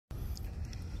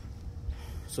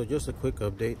So just a quick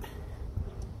update.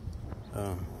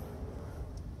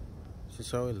 This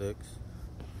is how it looks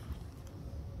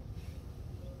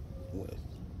with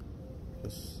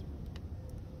this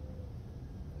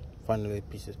finally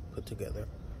pieces put together.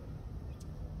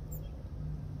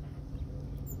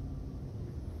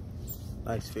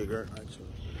 Nice figure.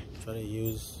 Actually, try to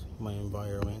use my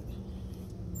environment,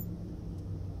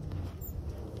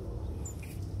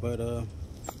 but I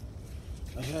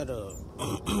had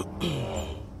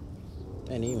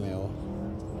an email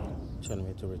telling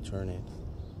me to return it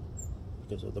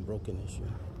because of the broken issue.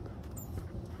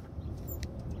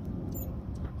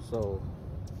 So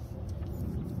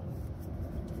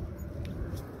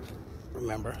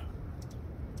remember,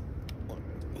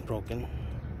 broken.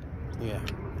 Yeah.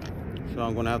 So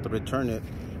I'm gonna have to return it.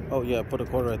 Oh yeah, put a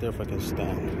quarter right there if I can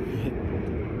stand.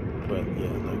 But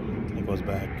yeah, look, it goes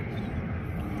back.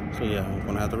 So yeah, I'm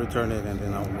gonna have to return it, and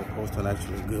then I will post an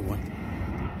actually good one.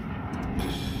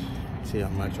 See,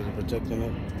 I'm actually protecting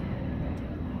it,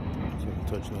 so you can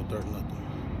touch no dirt, nothing.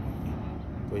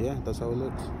 But yeah, that's how it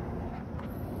looks.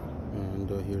 And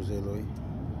here's Eloy.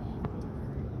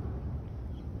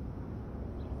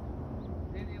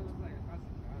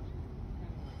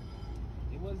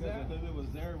 Because it was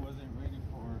there, wasn't ready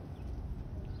for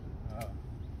the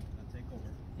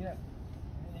takeover. Yeah.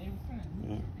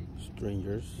 Yeah.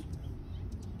 Strangers.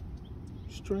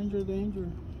 Stranger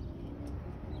danger.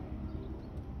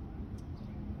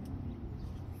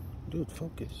 Dude,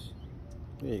 focus.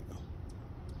 There you go.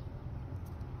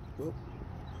 Whoop.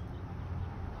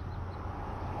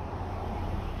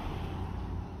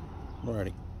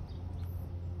 Alrighty.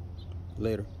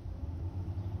 Later.